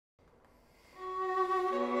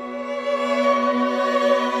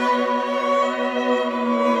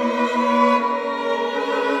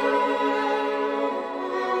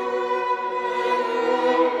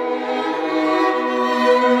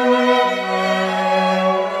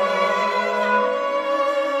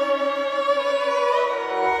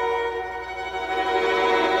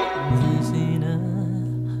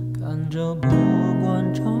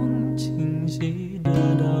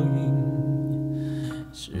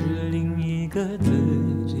个自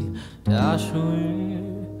己，它属于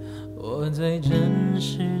我最真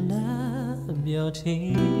实的表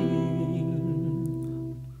情。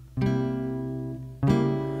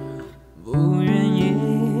不愿意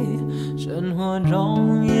生活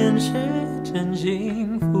中掩饰真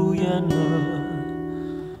心，敷衍了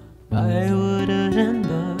爱我的人的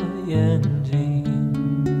眼睛。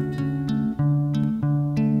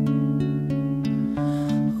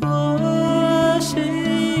我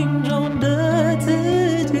心中的自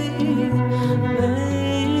己，每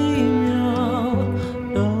一秒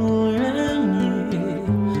都愿意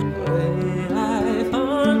为爱放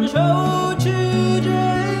手去追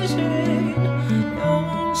寻，用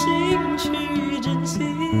心去珍惜。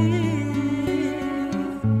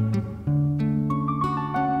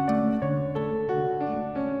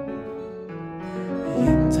隐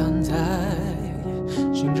藏在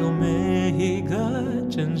心中每一个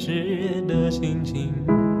真实的心情，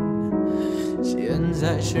现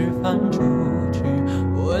在释放出去。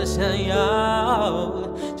我想要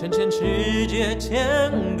向全世界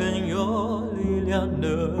牵更有力量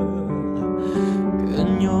的、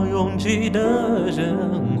更有勇气的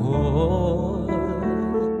生活。